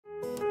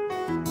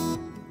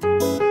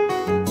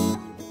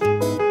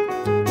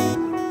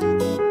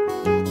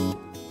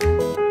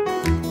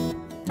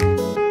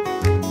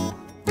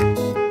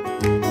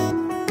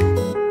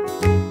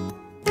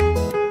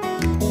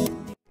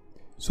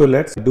So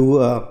let's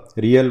do a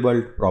real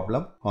world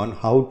problem on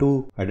how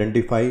to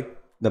identify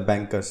the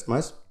bank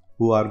customers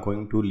who are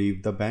going to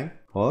leave the bank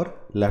or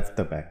left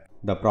the bank.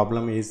 The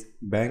problem is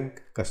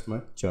Bank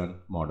Customer Churn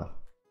Model.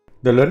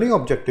 The learning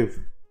objective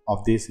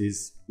of this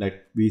is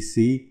that we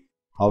see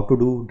how to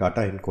do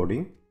data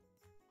encoding,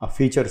 a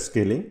feature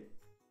scaling,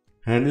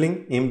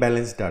 handling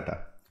imbalanced data.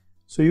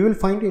 So you will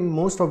find in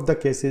most of the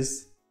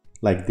cases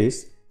like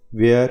this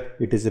where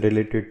it is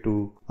related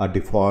to a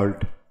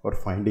default or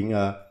finding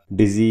a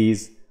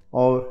disease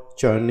or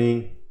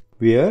churning,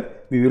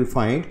 where we will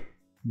find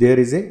there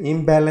is an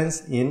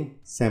imbalance in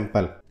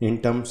sample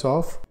in terms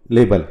of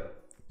label.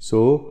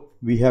 So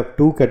we have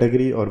two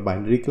category or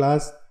binary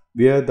class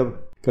where the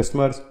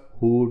customers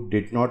who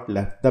did not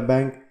left the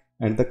bank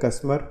and the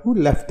customer who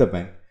left the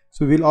bank.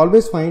 So we'll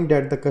always find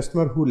that the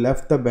customer who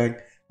left the bank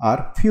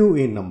are few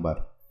in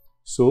number.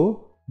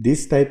 So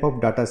this type of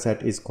data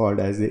set is called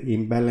as the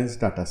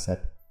imbalanced data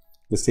set.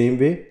 The same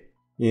way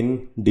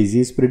in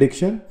disease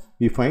prediction,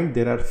 we find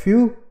there are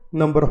few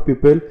number of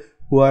people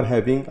who are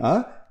having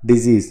a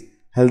disease.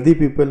 Healthy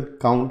people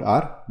count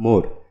are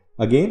more.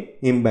 Again,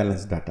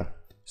 imbalanced data.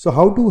 So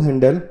how to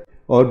handle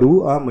or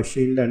do a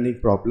machine learning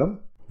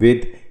problem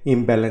with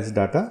imbalanced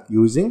data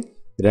using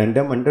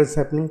random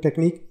undersampling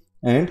technique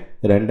and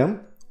random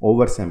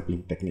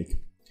oversampling technique.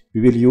 We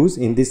will use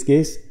in this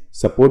case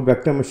support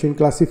vector machine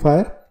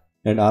classifier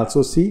and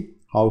also see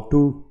how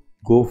to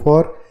go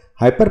for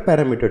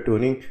hyperparameter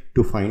tuning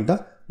to find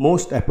the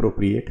most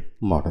appropriate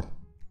model.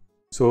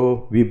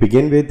 So we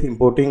begin with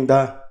importing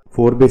the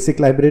four basic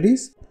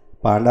libraries: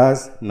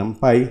 pandas,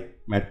 numpy,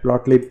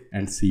 matplotlib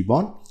and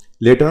seaborn.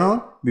 Later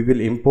on we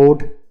will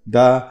import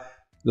the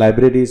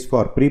libraries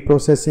for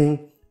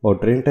pre-processing or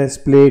train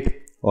template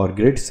or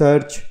grid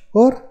search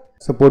or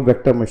support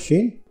vector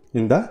machine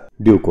in the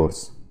due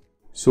course.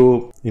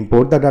 So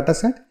import the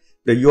dataset.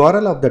 The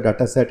URL of the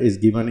dataset is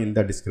given in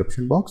the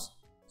description box.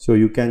 So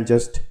you can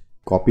just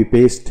copy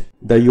paste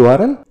the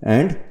URL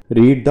and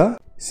read the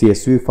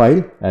CSV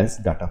file as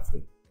data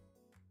frame.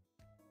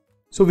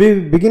 So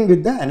we begin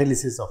with the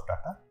analysis of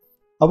data.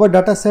 Our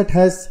dataset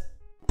has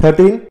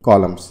 13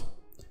 columns.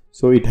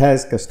 So it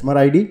has customer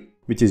ID,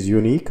 which is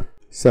unique,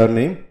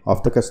 surname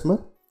of the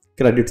customer,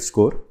 credit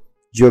score,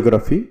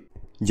 geography,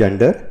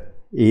 gender,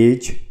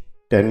 age,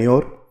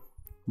 tenure,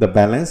 the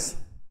balance,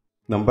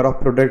 number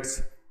of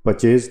products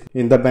purchased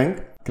in the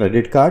bank,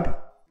 credit card,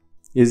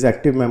 is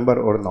active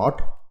member or not,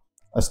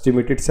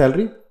 estimated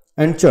salary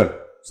and churn.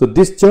 So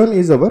this churn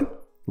is our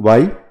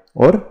Y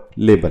or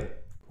label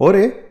or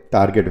a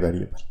target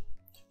variable.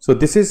 So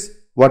this is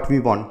what we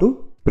want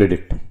to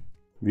predict.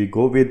 We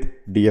go with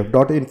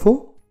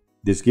df.info.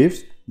 This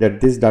gives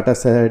that this data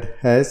set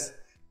has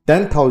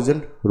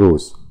 10,000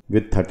 rows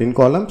with 13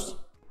 columns.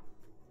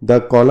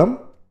 The column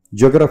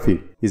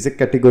geography is a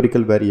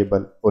categorical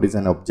variable or is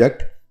an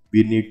object.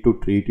 We need to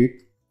treat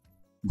it.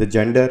 The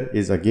gender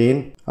is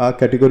again a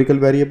categorical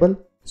variable.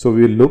 So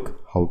we will look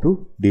how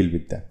to deal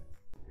with that.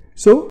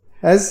 So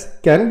as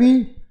can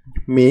we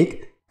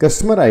make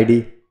customer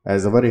ID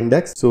as our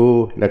index?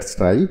 So let's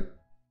try.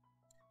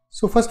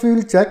 So first we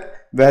will check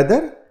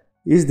whether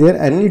is there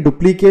any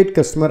duplicate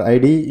customer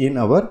ID in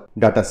our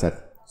data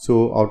set.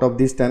 So out of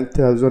these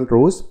 10,000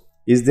 rows,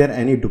 is there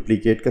any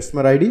duplicate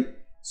customer ID?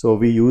 So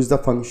we use the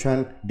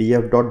function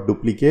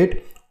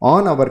df.duplicate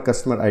on our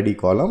customer ID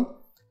column.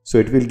 So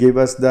it will give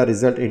us the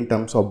result in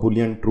terms of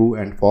boolean true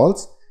and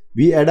false.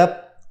 We add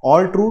up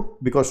all true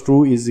because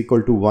true is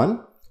equal to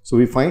 1. So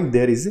we find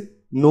there is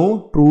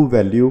no true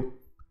value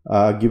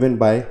given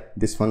by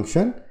this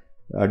function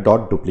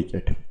dot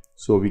duplicate.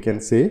 So we can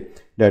say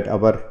that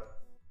our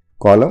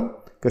column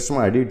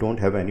customer ID don't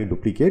have any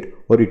duplicate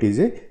or it is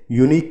a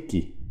unique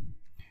key.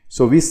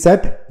 So we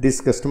set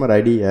this customer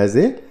ID as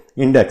a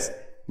index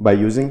by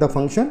using the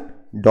function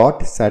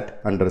dot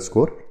set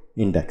underscore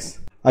index.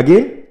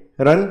 Again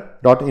run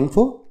dot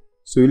info.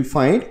 So you will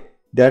find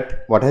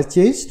that what has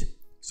changed.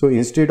 So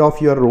instead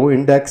of your row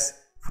index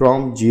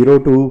from 0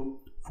 to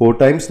 4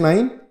 times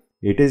 9,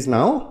 it is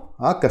now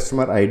a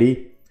customer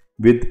ID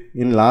with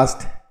in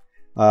last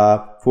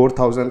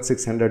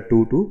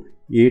 4602 to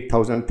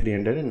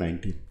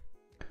 8319.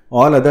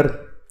 All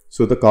other,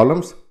 so the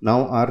columns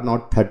now are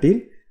not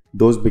 13,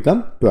 those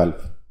become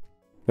 12.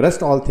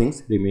 Rest all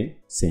things remain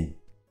same.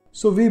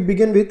 So we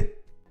begin with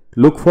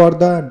look for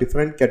the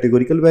different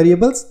categorical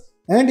variables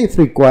and if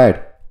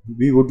required,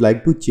 we would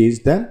like to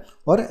change them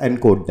or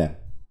encode them,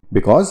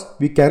 because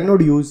we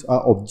cannot use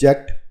an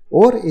object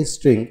or a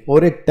string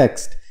or a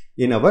text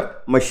in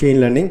our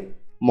machine learning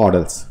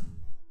models.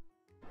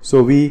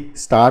 So we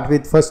start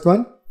with first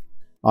one,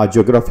 our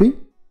geography.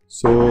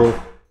 So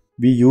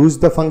we use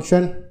the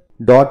function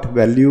dot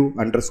value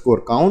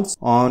underscore counts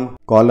on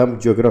column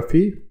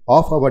geography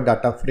of our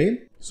data frame.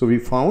 So we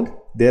found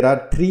there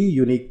are 3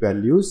 unique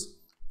values: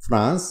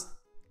 France,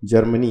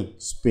 Germany,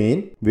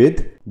 Spain,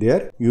 with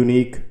their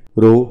unique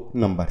row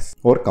numbers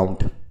or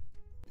count.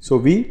 So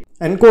we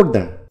encode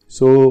them.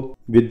 So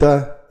with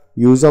the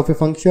use of a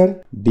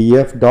function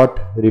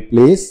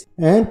df.replace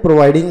and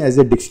providing as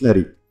a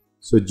dictionary.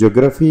 So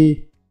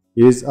geography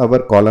is our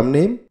column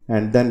name,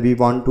 and then we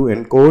want to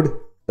encode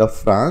the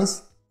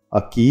France,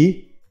 a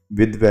key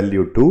with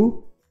value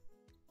 2,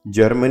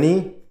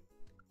 Germany,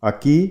 a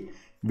key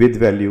with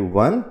value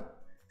 1,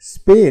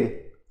 Spain,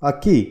 a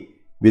key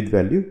with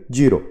value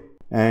 0.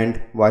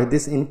 And why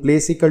this in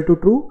place equal to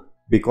true?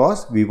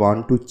 Because we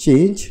want to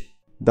change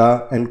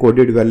the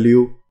encoded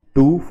value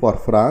 2 for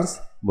France,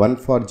 1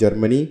 for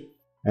Germany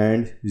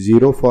and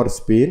 0 for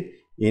Spain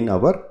in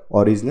our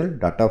original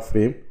data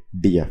frame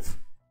df.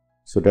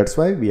 So that's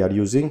why we are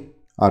using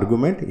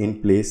argument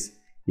in place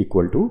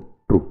equal to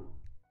true.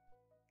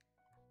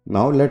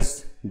 Now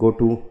let's go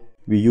to,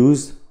 we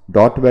use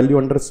dot value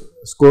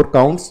underscore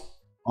counts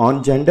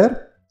on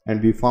gender,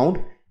 and we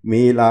found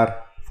male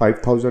are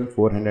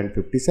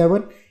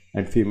 5457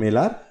 and female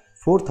are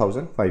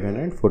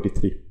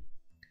 4543.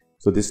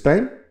 So this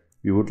time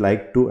we would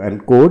like to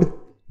encode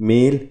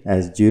male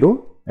as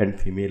 0 and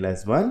female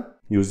as 1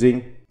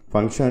 using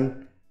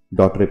function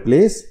dot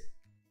replace.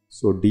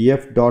 So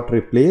df dot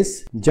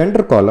replace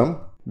gender column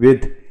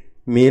with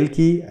male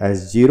key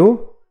as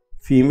 0,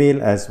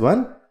 female as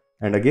 1,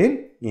 and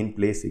again in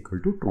place equal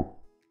to true.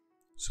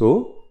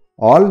 So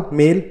all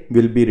male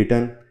will be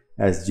written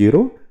as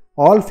 0,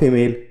 all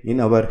female in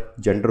our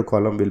gender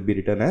column will be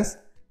written as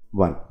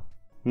 1.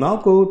 Now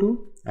go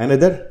to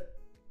another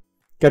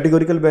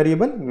categorical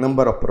variable,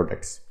 number of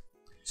products.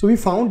 So we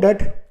found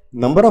that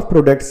number of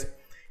products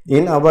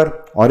in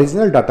our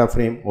original data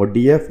frame or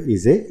df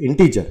is a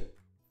integer,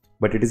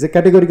 but it is a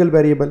categorical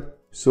variable.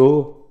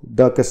 So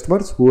the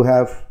customers who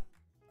have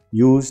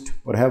used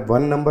or have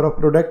one number of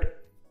product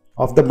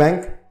of the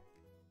bank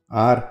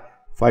are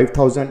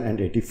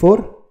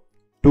 5084,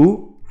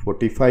 2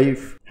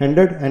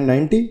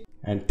 4590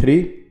 and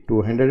 3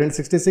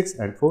 266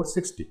 and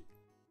 460.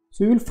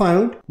 So you will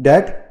find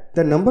that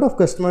the number of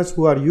customers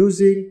who are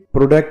using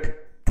product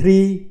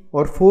 3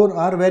 or 4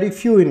 are very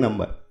few in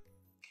number.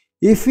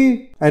 If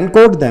we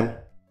encode them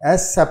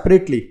as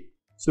separately,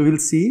 so we will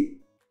see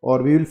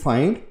or we will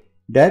find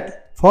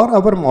that for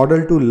our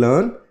model to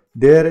learn,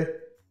 the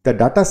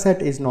data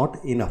set is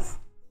not enough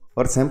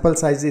or sample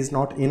size is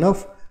not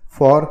enough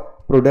for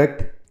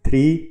product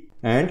 3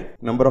 and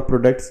number of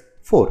products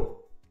 4.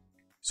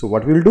 So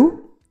what we will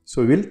do?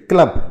 So we will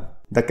club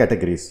the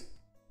categories.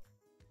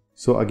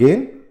 So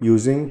again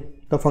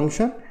using the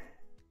function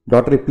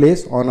dot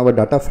replace on our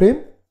data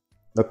frame,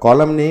 the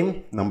column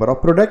name number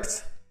of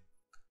products,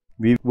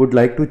 we would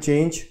like to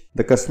change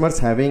the customers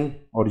having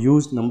or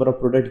used number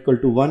of product equal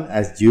to 1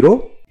 as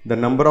 0, the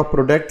number of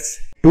products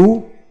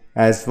 2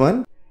 as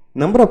 1,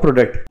 number of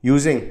product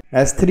using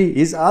as 3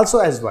 is also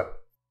as 1.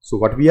 So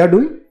what we are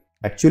doing?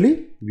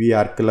 Actually we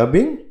are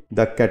clubbing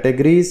the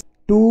categories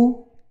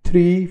 2,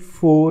 3,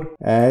 4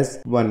 as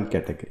one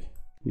category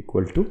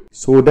equal to,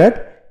 so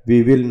that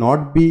we will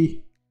not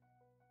be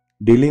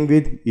dealing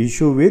with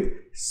issue with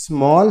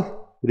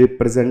small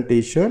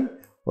representation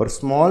or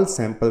small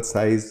sample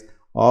size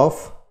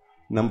of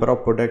number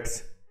of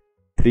products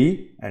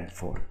 3 and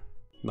 4.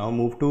 Now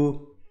move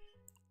to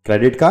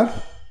credit card.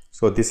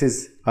 So this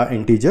is an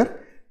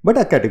integer but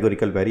a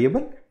categorical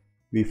variable.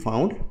 We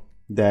found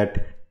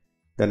that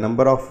the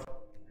number of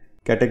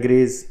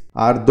categories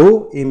are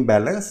though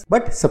imbalanced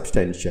but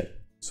substantial.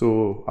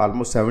 So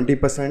almost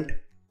 70%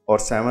 or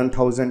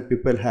 7000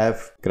 people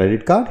have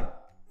credit card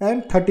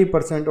and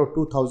 30% or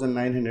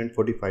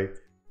 2945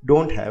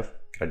 don't have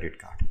credit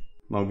card.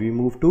 Now we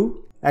move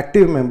to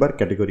active member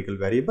categorical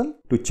variable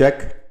to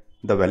check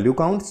the value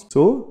counts.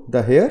 So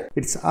here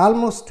it's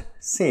almost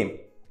same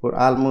or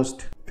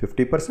almost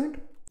 50%.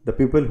 The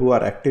people who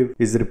are active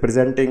is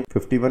representing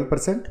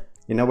 51%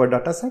 in our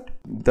data set.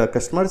 The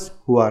customers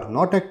who are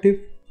not active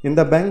in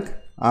the bank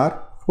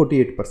are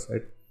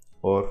 48%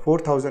 or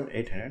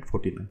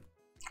 4849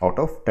 out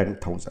of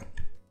 10,000.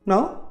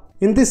 Now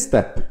in this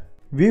step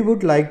we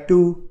would like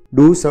to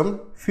do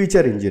some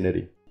feature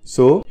engineering.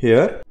 So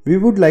here we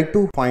would like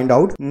to find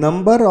out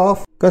number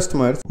of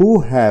customers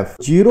who have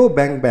zero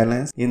bank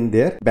balance in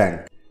their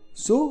bank.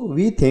 So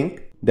we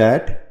think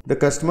that the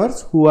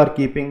customers who are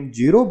keeping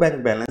zero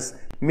bank balance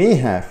may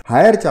have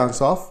higher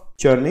chance of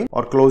churning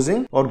or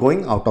closing or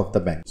going out of the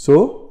bank.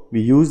 So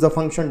we use the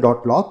function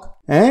 .lock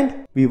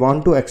and we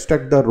want to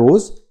extract the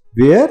rows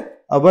where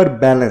our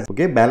balance,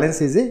 okay,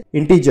 balance is a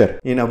integer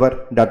in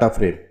our data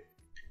frame.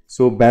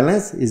 So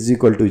balance is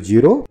equal to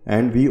 0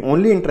 and we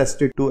only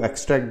interested to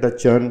extract the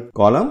churn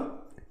column.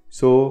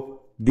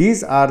 So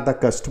these are the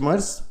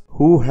customers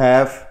who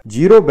have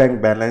zero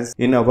bank balance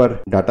in our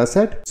data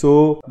set.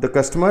 So the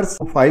customers,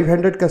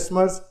 500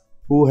 customers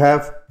who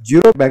have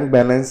zero bank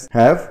balance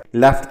have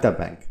left the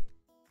bank,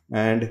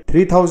 and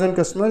 3000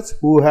 customers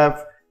who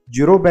have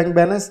zero bank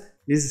balance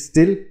is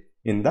still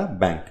in the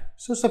bank.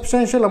 So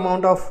substantial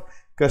amount of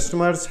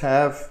customers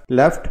have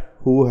left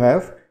who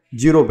have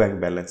zero bank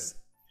balance.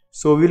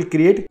 So we will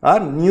create a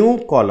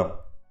new column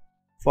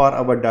for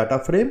our data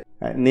frame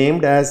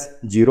named as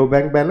zero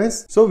bank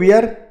balance. So we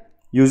are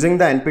using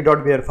the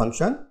np.where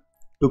function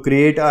to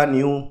create a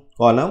new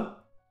column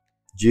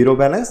zero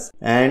balance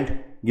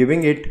and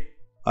giving it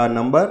a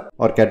number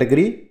or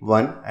category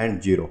 1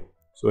 and 0.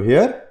 So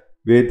here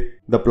with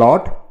the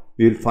plot,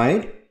 we will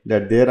find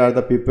that there are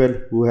the people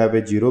who have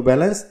a zero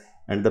balance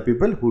and the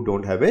people who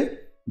don't have a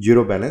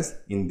zero balance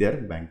in their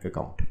bank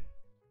account.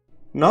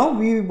 Now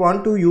we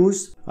want to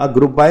use a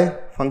group by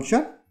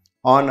function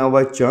on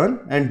our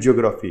churn and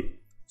geography.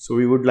 So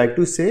we would like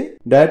to say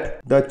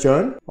that the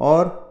churn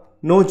or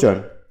no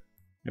churn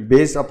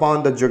based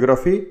upon the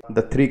geography,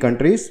 the three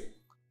countries,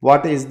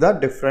 what is the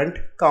different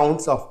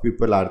counts of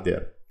people are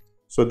there.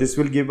 So this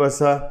will give us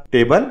a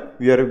table.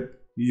 We are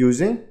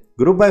using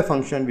group by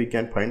function. We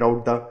can find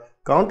out the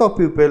count of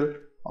people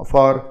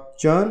for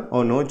churn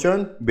or no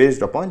churn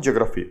based upon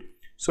geography.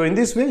 So in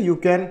this way you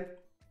can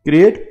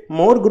create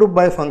more group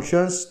by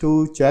functions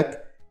to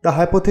check the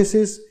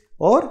hypothesis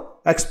or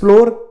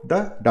explore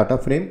the data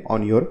frame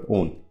on your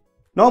own.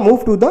 Now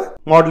move to the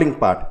modeling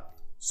part.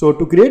 So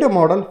to create a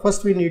model,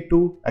 first we need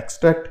to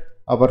extract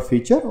our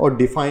feature or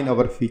define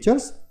our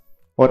features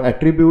or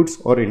attributes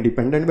or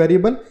independent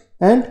variable,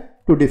 and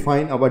to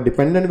define our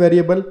dependent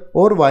variable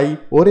or y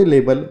or a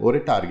label or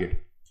a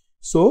target.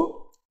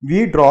 So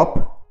we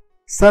drop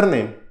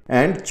surname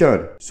and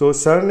churn. So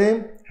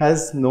surname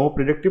has no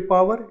predictive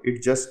power,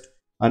 it's just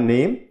a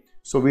name.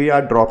 So we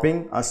are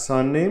dropping a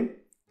surname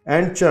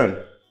and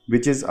churn,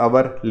 which is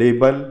our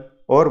label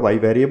or y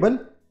variable,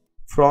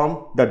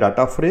 from the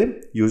data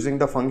frame using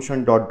the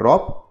function dot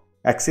drop.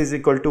 X is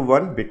equal to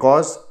 1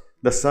 because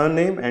the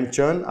surname and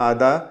churn are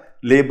the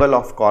label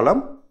of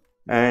column,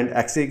 and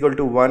x is equal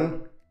to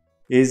 1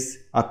 is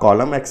a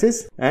column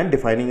axis and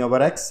defining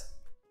our x,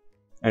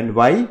 and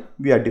y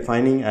we are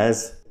defining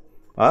as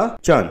a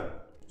churn.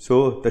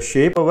 So the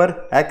shape of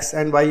our x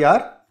and y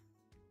are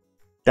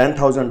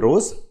 10,000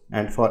 rows,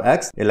 and for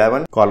x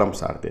 11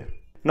 columns are there.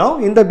 Now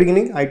in the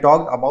beginning I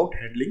talked about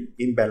handling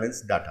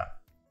imbalanced data.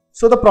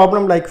 So the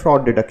problem like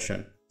fraud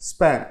detection,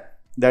 spam,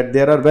 that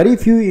there are very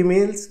few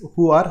emails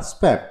who are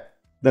spam.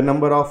 The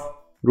number of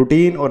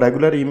routine or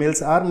regular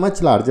emails are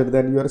much larger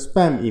than your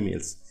spam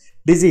emails.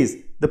 Disease,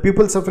 the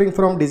people suffering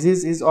from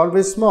disease is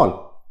always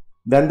small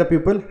than the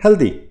people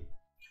healthy.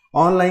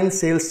 Online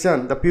sales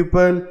churn, the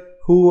people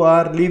who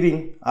are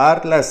leaving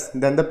are less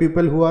than the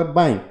people who are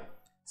buying.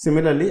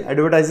 Similarly,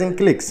 advertising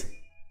clicks,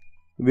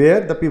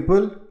 where the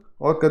people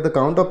or the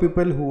count of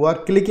people who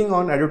are clicking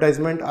on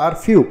advertisement are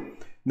few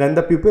than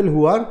the people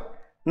who are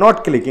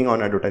not clicking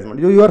on advertisement.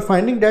 You are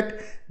finding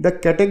that the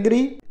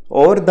category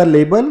or the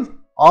label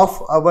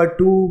of our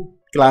two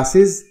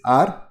classes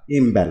are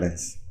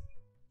imbalanced.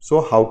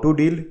 So how to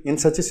deal in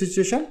such a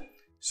situation?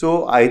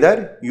 So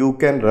either you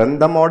can run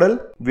the model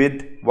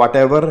with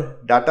whatever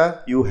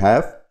data you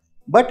have,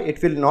 but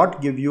it will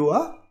not give you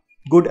a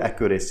good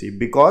accuracy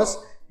because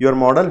your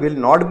model will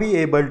not be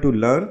able to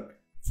learn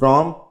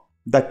from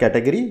the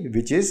category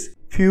which is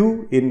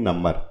few in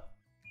number.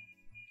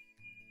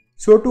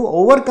 So to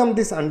overcome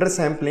this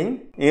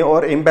undersampling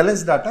or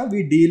imbalanced data,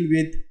 we deal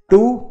with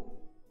two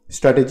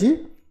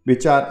strategies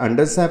which are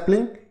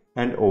undersampling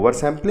and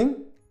oversampling.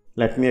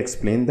 Let me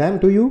explain them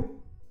to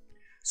you.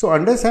 So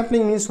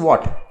undersampling means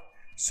what?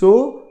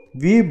 So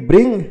we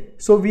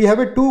have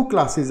a two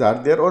classes are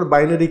there, or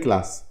binary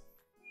class,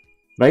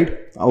 right?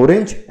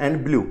 Orange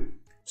and blue.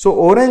 So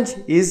orange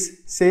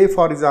is, say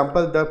for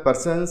example, the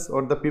persons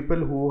or the people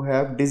who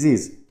have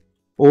disease.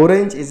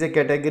 Orange is a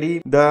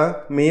category,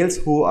 the males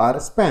who are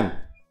spam.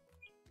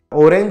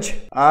 Orange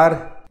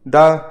are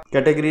the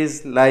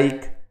categories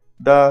like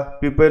the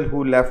people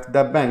who left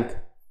the bank,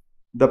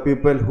 the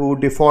people who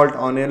default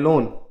on a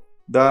loan,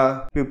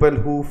 the people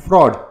who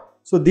fraud.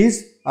 So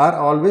these are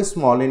always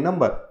small in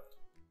number,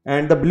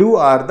 and the blue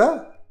are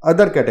the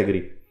other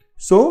category.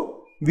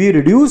 So we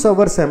reduce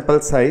our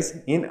sample size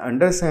in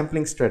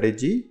undersampling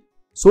strategy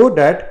so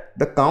that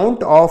the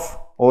count of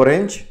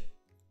orange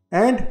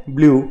and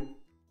blue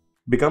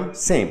become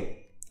same.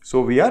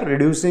 So we are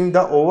reducing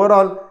the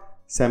overall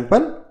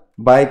sample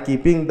by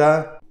keeping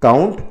the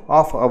count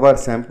of our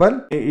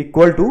sample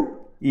equal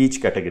to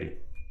each category.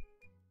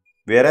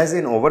 Whereas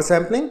in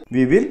oversampling,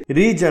 we will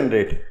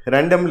regenerate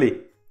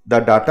randomly the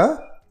data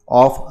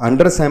of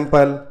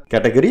undersample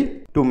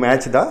category to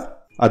match the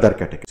other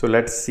category. So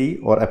let's see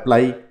or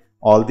apply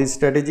all this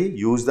strategy.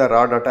 Use the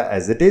raw data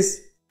as it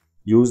is,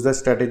 use the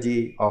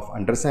strategy of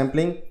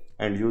undersampling,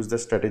 and use the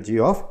strategy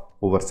of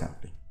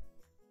oversampling.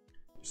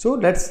 So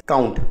let's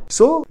count.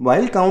 So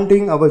while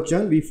counting our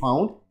churn, we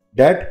found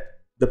that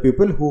the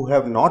people who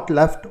have not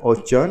left or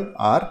churn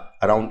are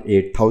around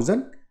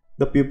 8,000.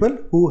 The people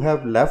who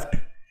have left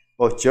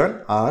or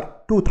churn are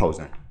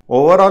 2,000.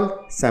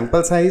 Overall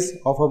sample size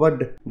of our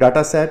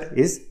data set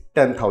is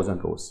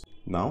 10,000 rows.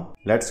 Now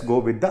let's go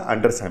with the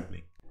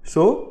undersampling.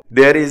 So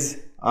there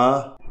is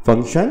a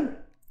function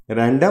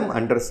random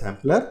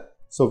undersampler.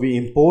 So we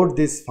import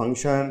this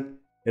function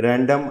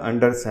random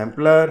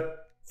undersampler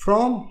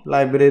from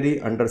library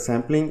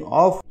undersampling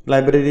of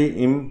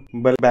library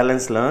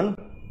Imbalance learn,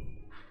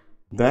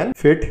 then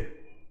fit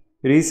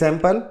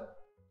resample,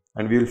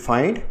 and we will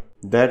find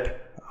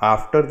that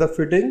after the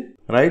fitting,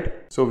 right,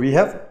 so we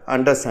have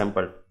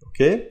undersampled.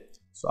 Okay,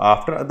 so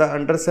after the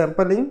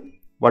undersampling,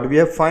 what we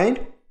have find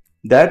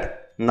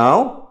that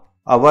now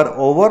our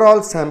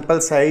overall sample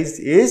size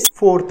is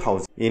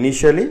 4000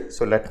 initially.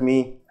 So let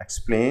me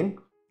explain.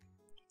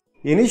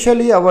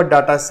 Initially our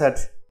data set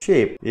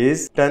shape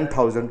is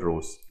 10,000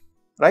 rows,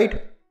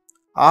 right?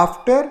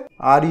 After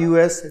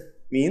RUS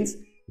means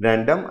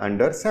random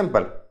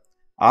undersample.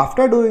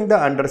 After doing the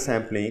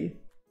undersampling,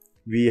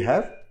 we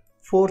have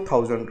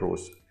 4000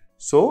 rows.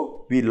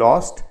 So we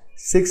lost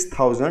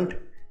 6000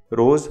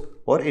 rows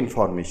or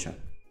information.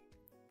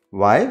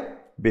 Why?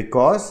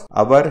 Because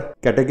our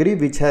category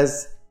which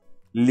has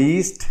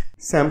least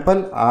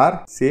sample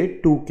are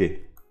say 2k,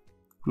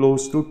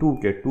 close to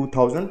 2k,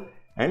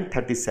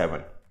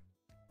 2037.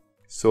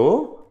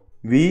 So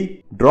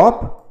we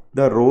drop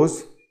the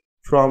rows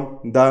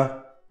from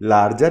the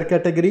larger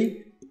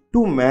category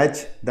to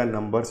match the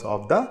numbers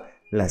of the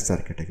lesser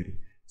category.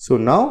 So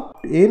now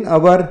in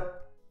our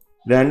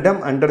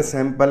random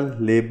undersample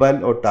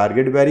label or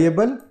target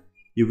variable,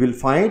 you will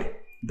find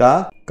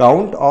the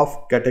count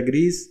of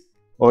categories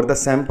or the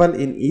sample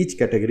in each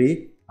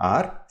category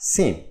are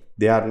same.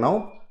 They are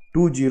now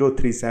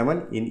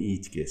 2037 in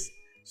each case.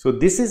 So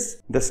this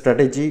is the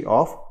strategy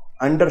of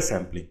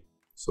undersampling.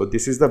 So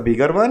this is the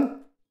bigger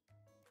one,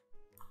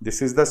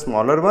 this is the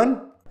smaller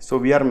one. So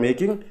we are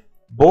making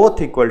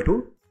both equal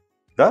to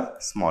the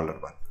smaller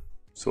one.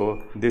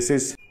 So this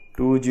is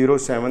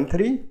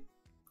 2073.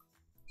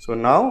 So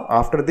now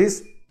after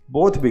this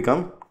both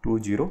become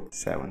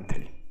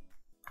 2073.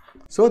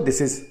 So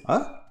this is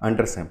a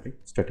undersampling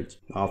strategy.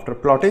 After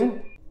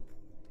plotting,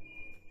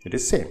 it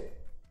is same.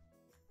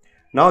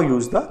 Now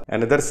use the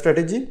another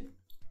strategy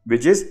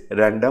which is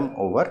random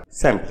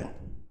oversampling.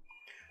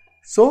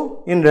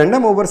 So in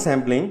random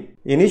oversampling,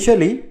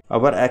 initially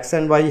our X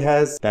and Y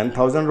has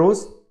 10,000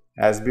 rows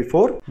as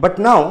before, but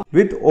now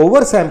with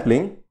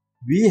oversampling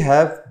we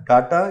have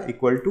data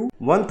equal to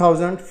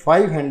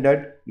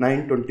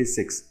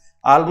 150926,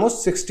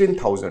 almost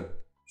 16,000.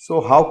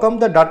 So how come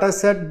the data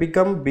set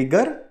become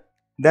bigger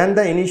than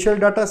the initial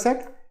data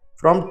set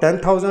from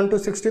 10,000 to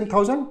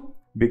 16,000?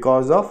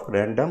 Because of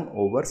random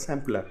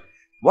oversampler.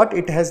 What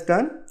it has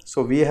done?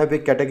 So we have a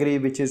category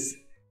which is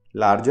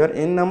larger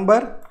in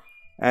number,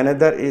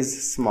 another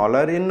is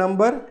smaller in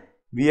number.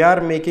 We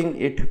are making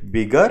it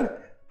bigger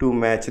to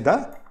match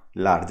the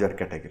larger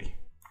category,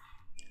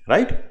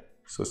 right?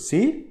 So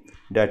see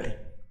that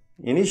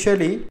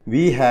initially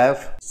we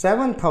have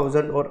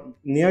 7,000 or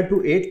near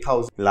to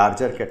 8,000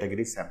 larger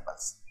category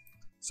samples.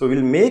 So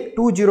we'll make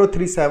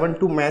 2037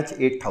 to match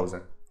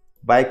 8,000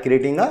 by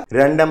creating a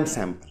random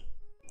sample.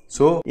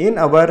 So in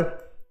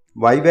our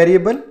Y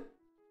variable,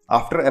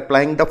 after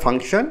applying the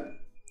function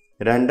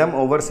random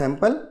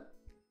oversample,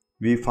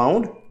 we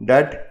found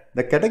that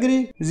the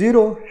category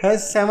 0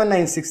 has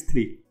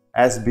 7963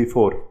 as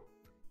before,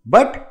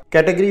 but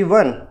category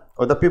 1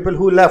 or the people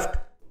who left,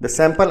 the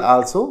sample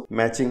also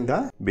matching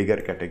the bigger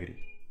category.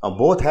 Now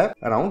both have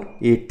around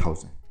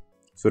 8,000.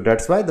 So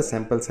that's why the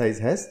sample size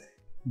has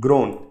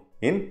grown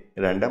in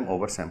random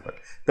oversample.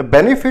 The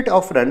benefit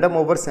of random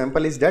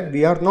oversample is that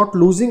we are not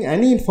losing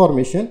any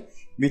information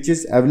which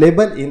is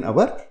available in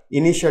our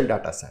initial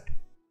data set.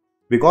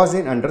 Because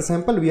in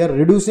undersample we are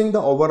reducing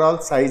the overall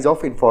size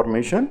of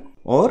information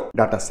or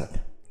data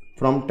set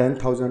from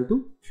 10,000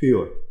 to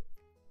fewer.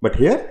 But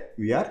here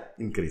we are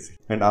increasing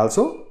and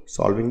also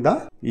solving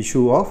the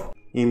issue of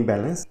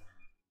imbalance.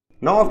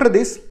 Now after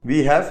this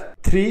we have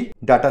three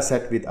data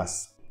set with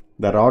us.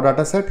 The raw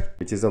data set,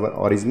 which is our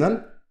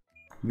original.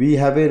 We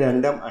have a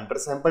random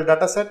undersample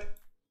data set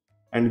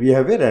and we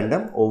have a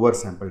random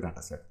oversample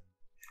data set.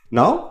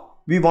 Now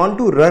we want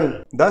to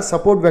run the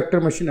support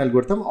vector machine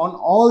algorithm on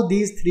all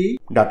these three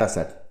data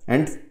sets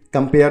and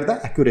compare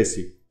the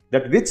accuracy,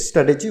 that which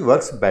strategy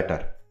works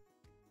better.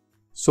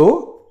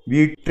 So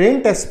we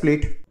train test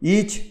split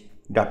each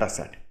data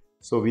set.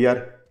 So we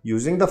are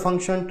using the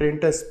function train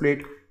test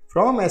split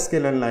from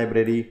sklearn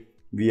library.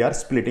 We are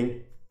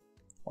splitting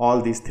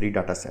all these three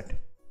data sets.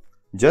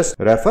 Just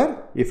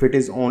refer, if it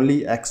is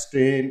only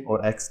xtrain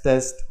or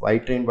xtest,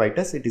 ytrain,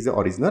 ytest, it is the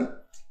original.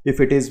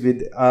 If it is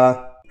with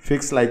a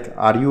fix like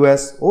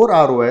RUS or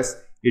ROS,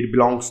 it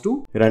belongs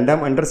to random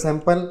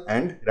undersample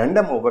and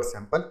random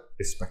oversample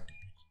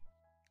respectively.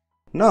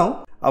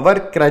 Now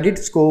our credit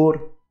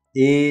score,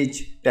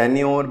 age,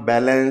 tenure,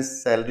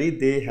 balance, salary,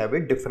 they have a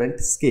different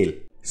scale.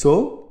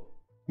 So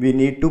we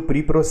need to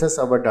pre-process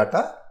our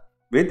data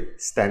with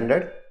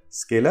standard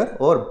scaler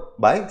or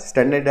by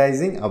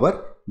standardizing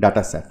our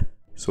data set.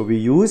 So we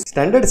use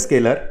standard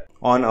scaler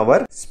on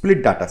our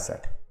split data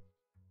set.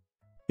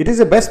 It is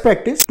a best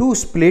practice to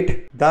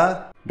split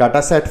the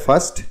data set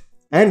first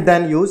and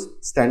then use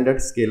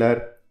standard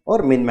scaler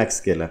or min-max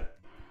scaler.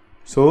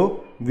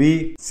 So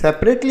we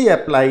separately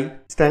apply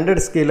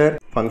standard scaler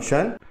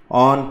function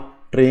on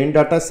train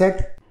data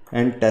set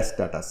and test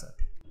data set.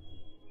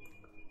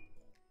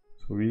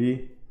 So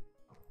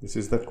this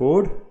is the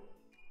code.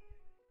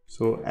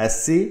 So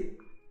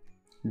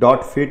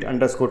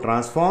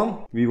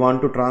sc.fit_transform, we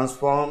want to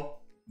transform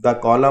the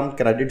column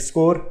credit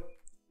score,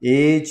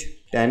 age,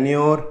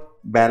 tenure,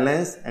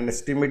 balance and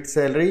estimate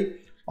salary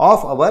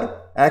of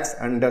our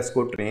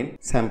x_train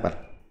sample.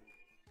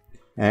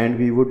 and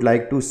we would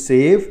like to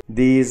save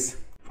these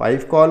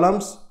 5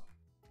 columns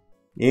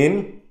in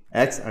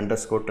x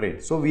underscore train.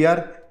 So we are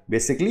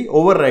basically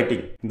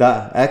overwriting the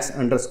x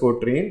underscore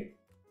train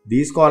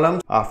these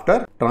columns after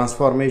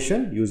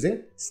transformation using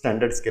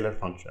standard scalar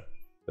function.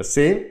 The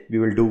same we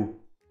will do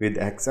with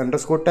x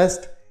underscore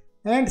test,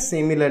 and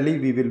similarly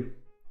we will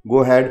go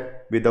ahead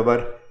with our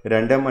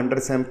random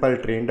undersample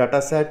train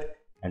dataset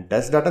and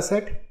test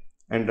dataset,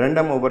 and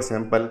random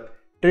oversample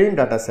train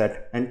dataset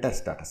and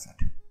test dataset.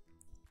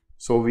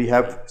 So we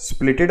have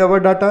splitted our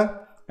data,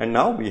 and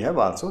now we have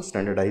also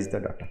standardized the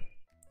data.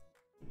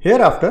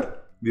 Hereafter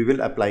we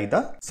will apply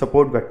the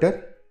support vector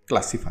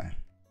classifier.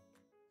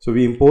 So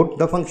we import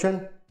the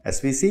function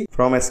svc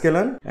from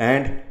sklearn,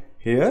 and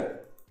here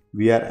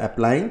we are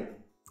applying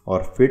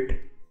or fit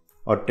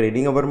or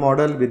training our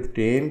model with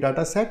train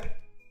dataset,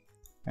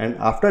 and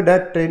after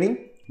that training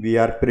we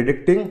are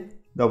predicting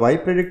the y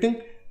predicting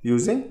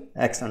using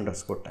x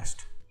underscore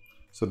test.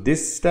 So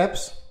these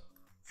steps,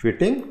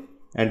 fitting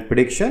and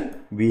prediction,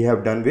 we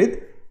have done with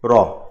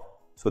raw.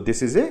 So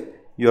this is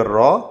your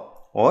raw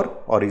or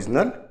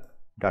original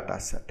data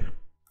set.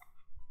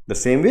 The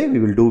same way we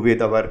will do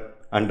with our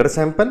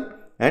undersample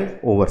and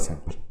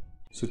oversample.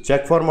 So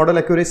check for model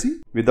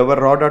accuracy with our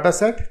raw data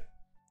set.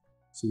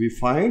 So we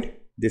find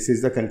this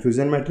is the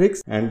confusion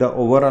matrix and the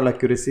overall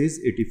accuracy is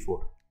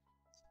 84.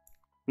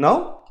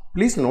 Now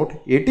please note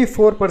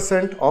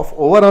 84% of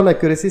overall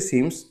accuracy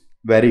seems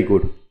very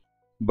good,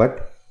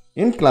 but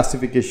in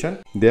classification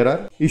there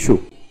are issues.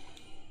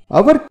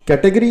 Our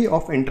category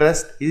of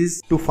interest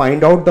is to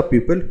find out the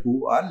people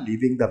who are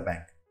leaving the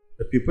bank,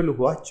 the people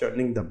who are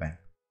churning the bank.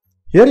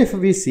 Here if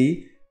we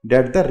see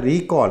that the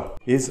recall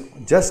is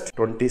just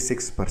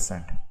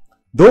 26%.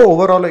 Though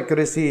overall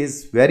accuracy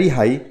is very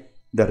high,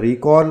 the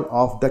recall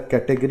of the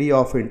category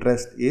of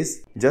interest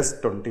is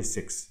just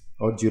 26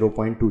 or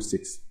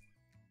 0.26.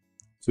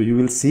 So you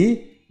will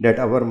see that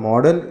our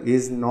model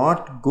is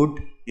not good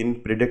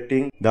in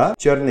predicting the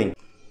churning,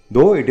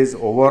 though it is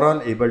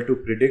overall able to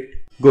predict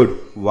good.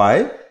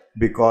 Why?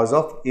 Because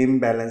of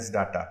imbalanced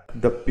data.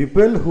 The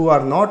people who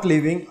are not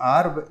leaving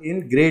are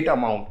in great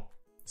amount.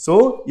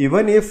 So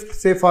even if,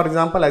 say for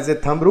example, as a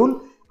thumb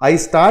rule, I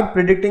start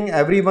predicting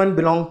everyone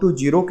belong to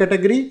 0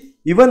 category,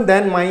 even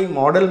then my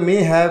model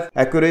may have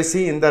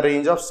accuracy in the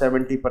range of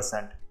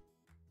 70%.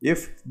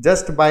 If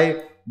just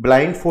by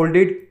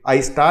blindfolded I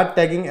start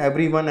tagging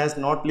everyone as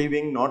not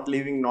leaving, not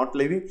leaving, not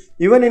leaving,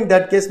 even in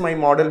that case my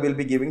model will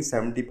be giving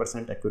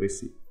 70%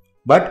 accuracy.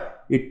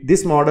 But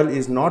this model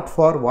is not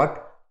for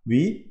what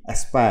we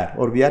aspire,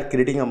 or we are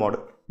creating a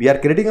model. We are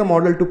creating a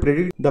model to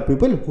predict the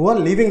people who are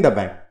leaving the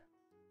bank.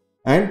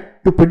 And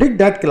to predict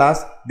that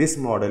class, this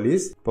model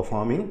is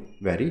performing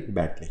very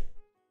badly.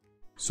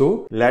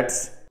 So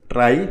let's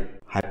try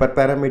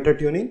hyperparameter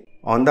tuning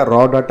on the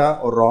raw data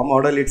or raw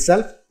model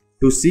itself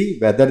to see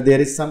whether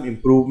there is some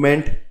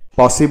improvement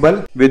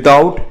possible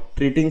without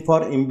treating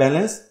for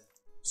imbalance.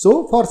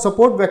 So for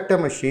support vector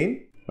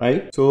machine,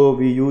 right, so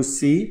we use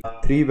C,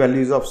 3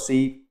 values of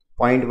C,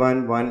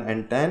 0.1, 1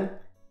 and 10,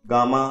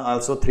 gamma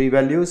also 3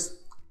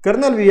 values,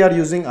 kernel we are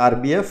using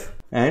RBF,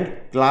 and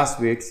class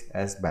weights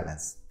as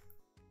balance.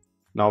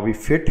 Now we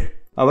fit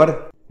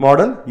our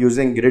model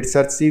using grid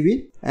search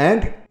CV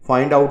and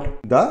find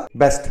out the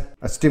best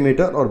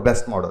estimator or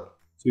best model.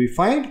 So we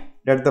find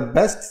that the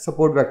best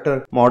support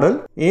vector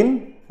model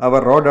in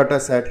our raw data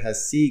set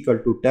has C equal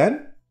to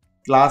 10,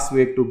 class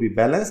weight to be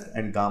balanced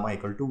and gamma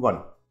equal to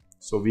 1.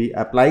 So we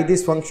apply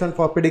this function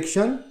for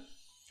prediction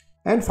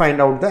and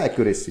find out the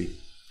accuracy.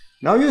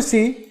 Now you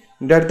see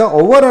that the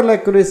overall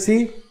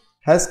accuracy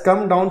has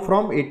come down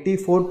from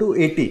 84 to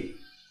 80.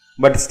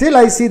 But still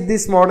I see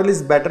this model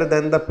is better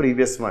than the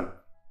previous one.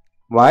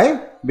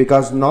 Why?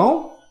 Because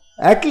now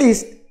at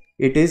least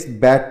it is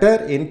better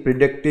in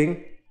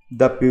predicting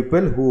the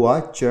people who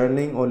are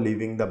churning or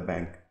leaving the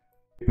bank.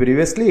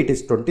 Previously it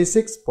is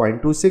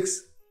 26.26,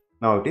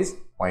 now it is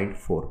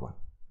 0.41.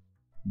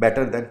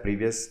 Better than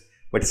previous,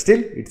 but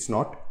still it's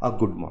not a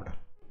good model.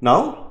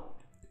 Now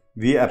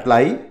we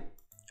apply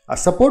a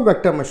support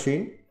vector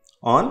machine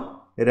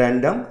on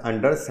random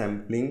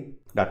undersampling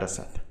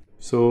dataset.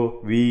 So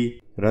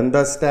we run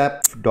the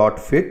step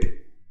 .fit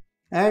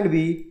and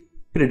we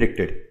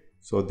predicted.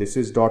 So this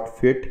is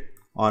 .fit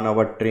on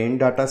our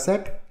trained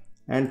dataset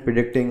and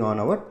predicting on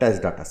our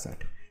test dataset.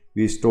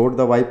 We stored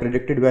the y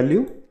predicted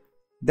value,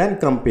 then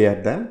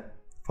compare them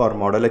for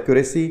model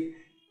accuracy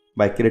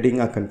by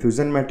creating a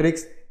confusion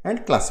matrix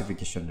and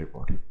classification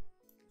report.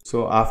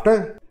 So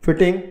after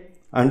fitting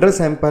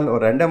undersample or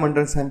random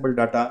undersample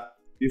data,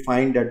 we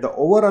find that the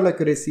overall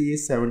accuracy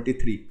is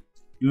 73,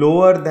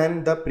 lower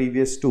than the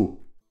previous two,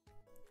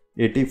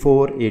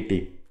 84,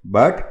 80.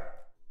 But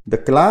the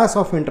class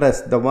of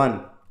interest,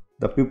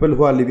 the people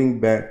who are leaving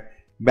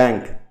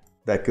bank,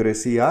 the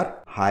accuracy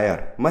are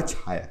higher, much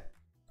higher.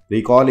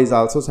 Recall is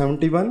also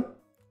 71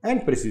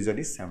 and precision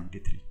is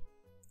 73.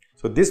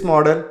 So this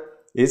model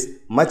is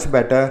much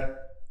better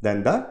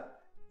than the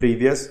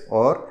previous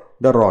or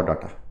the raw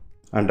data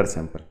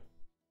undersample.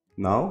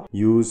 Now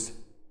use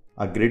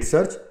a grid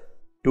search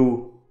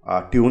to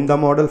tune the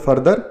model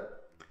further.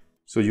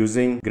 So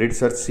using grid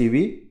search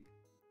CV,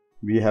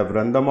 we have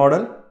run the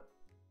model.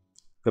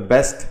 The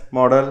best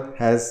model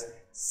has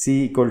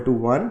C equal to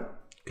 1,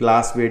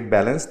 class weight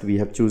balanced we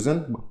have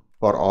chosen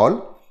for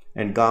all,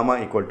 and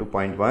gamma equal to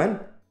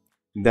 0.1.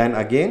 Then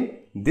again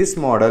this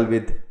model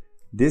with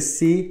this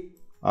C,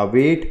 a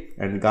weight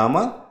and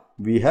gamma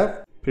we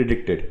have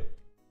predicted.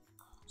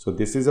 So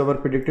this is our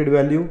predicted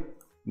value.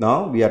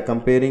 Now we are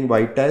comparing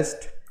Y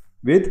test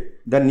with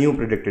the new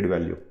predicted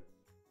value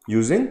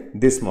using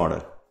this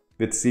model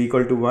with C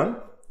equal to 1,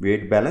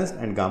 weight balanced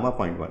and gamma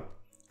 0.1,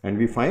 and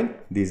we find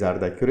these are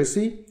the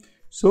accuracy.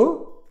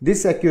 So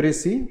this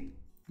accuracy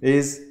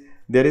is,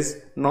 there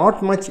is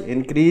not much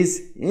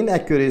increase in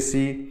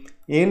accuracy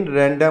in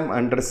random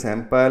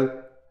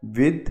undersample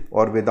with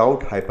or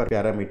without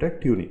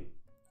hyperparameter tuning.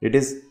 It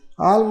is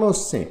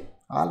almost same.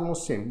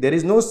 There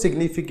is no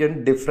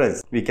significant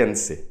difference, we can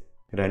say.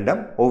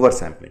 Random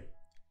oversampling.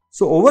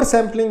 So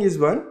oversampling is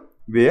one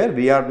where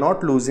we are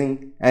not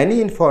losing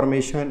any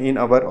information in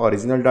our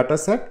original data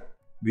set.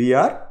 We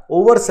are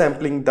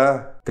oversampling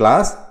the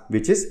class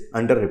which is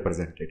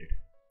underrepresented.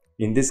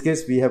 In this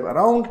case, we have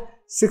around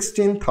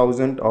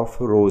 16,000 of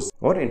rows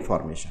or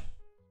information.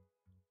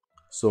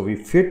 So we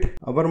fit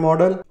our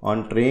model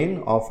on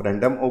train of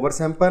random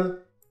oversample,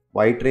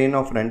 Y train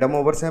of random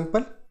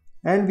oversample,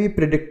 and we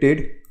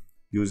predicted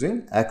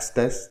using X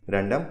test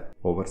random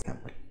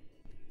oversample.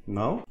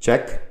 Now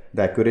check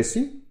the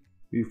accuracy.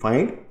 We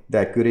find the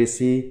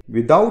accuracy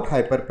without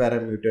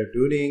hyperparameter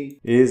tuning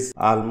is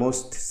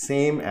almost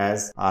same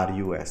as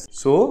RUS.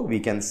 So we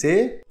can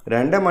say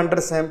random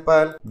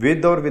undersample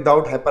with or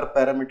without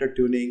hyperparameter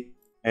tuning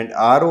and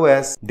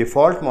ROS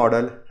default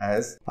model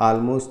has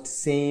almost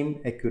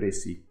same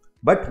accuracy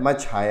but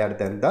much higher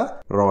than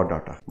the raw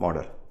data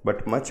model.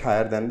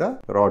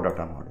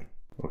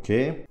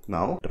 Okay,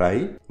 now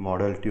try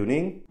model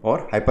tuning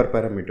or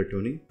hyperparameter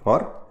tuning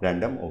for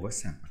random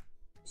oversample.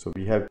 So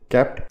we have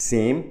kept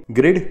same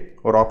grid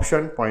or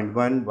option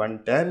 0.1,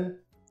 110,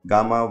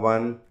 gamma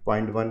 1,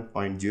 0.1,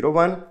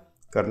 0.01,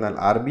 kernel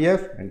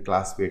RBF and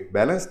class weight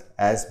balanced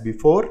as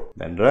before,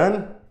 then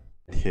run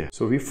here.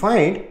 So we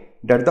find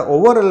that the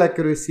overall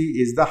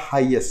accuracy is the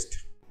highest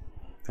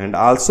and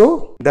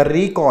also the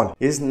recall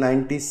is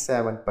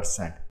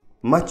 97%,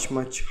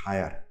 much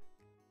higher.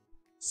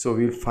 So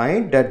we'll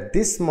find that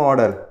this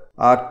model,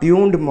 our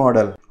tuned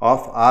model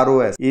of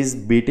ROS, is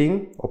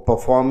beating or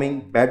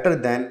performing better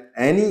than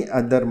any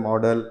other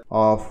model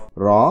of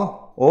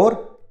raw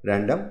or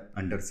random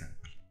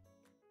undersample.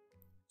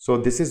 So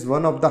this is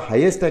one of the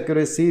highest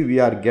accuracy we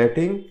are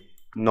getting,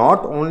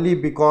 not only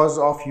because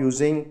of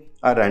using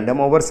a random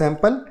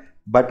oversample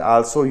but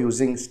also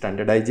using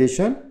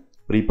standardization,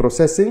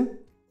 preprocessing,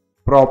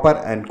 proper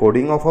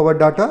encoding of our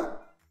data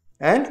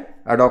and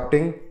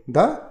adopting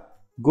the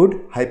good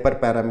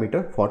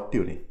hyperparameter for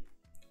tuning.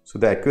 So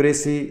the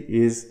accuracy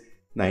is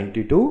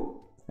 92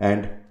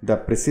 and the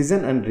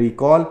precision and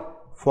recall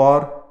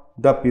for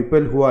the people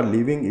who are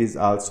leaving is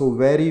also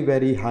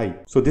very high.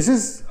 So this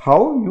is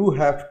how you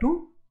have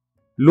to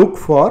look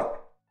for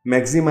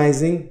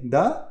maximizing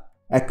the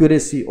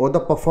accuracy or the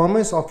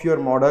performance of your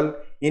model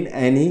in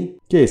any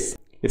case.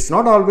 It's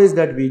not always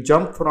that we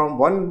jump from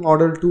one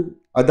model to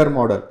other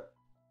model.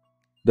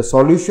 The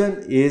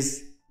solution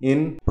is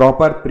in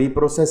proper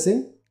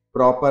pre-processing,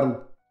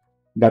 proper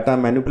data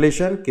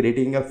manipulation,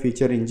 creating a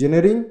feature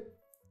engineering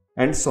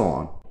and so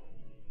on.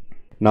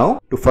 Now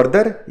to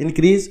further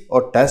increase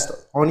or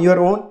test on your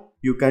own,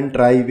 you can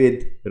try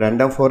with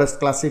random forest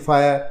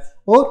classifier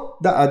or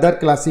the other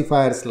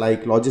classifiers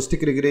like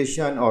logistic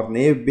regression or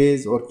naive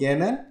Bayes or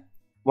KNN,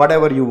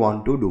 whatever you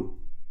want to do.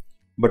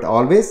 But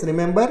always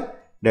remember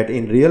that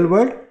in real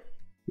world,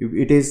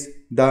 it is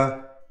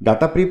the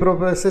data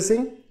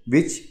pre-processing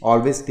which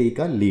always take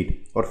a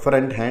lead or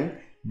front hand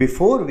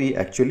before we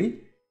actually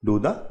do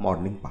the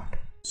modeling part.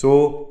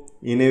 So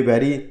in a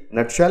very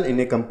nutshell, in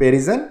a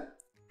comparison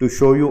to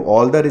show you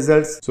all the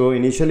results. So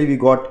initially we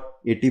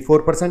got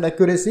 84%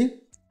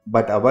 accuracy,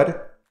 but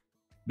our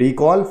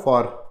recall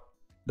for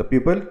the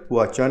people who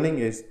are churning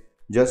is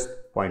just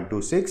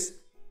 0.26.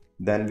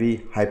 Then we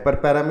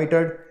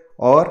hyperparametered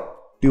or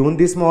tuned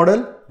this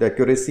model. The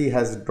accuracy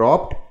has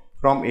dropped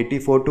from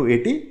 84 to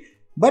 80,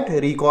 but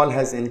recall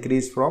has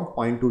increased from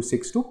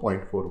 0.26 to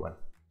 0.41.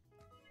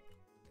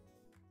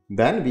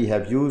 Then we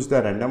have used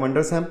the random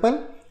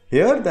undersample.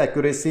 Here the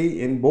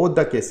accuracy in both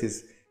the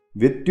cases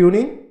with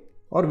tuning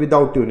or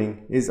without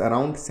tuning is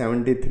around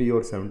 73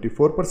 or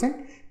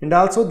 74%, and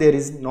also there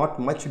is not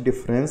much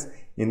difference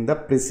in the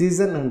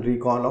precision and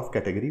recall of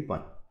category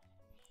 1,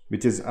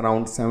 which is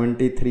around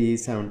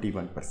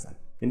 73-71%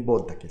 in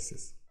both the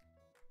cases.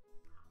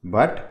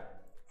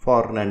 But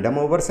for random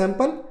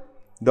oversample,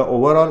 the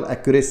overall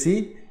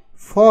accuracy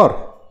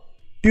for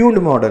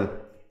tuned model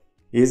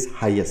is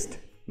highest,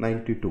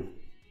 92%,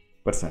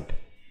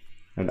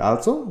 and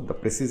also the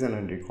precision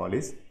and recall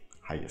is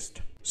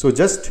highest. So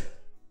just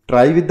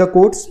try with the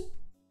codes,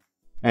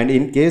 and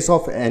in case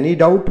of any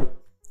doubt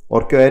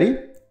or query,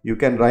 you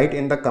can write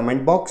in the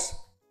comment box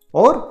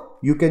or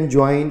you can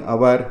join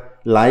our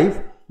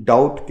live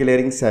doubt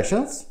clearing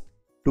sessions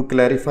to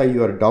clarify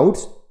your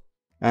doubts.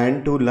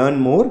 And to learn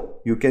more,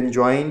 you can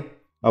join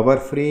our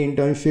free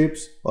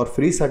internships or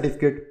free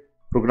certificate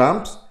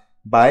programs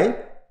by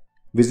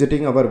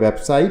visiting our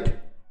website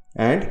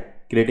and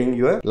creating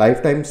your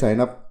lifetime sign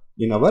up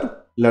in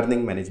our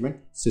learning management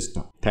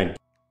system. Thank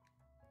you.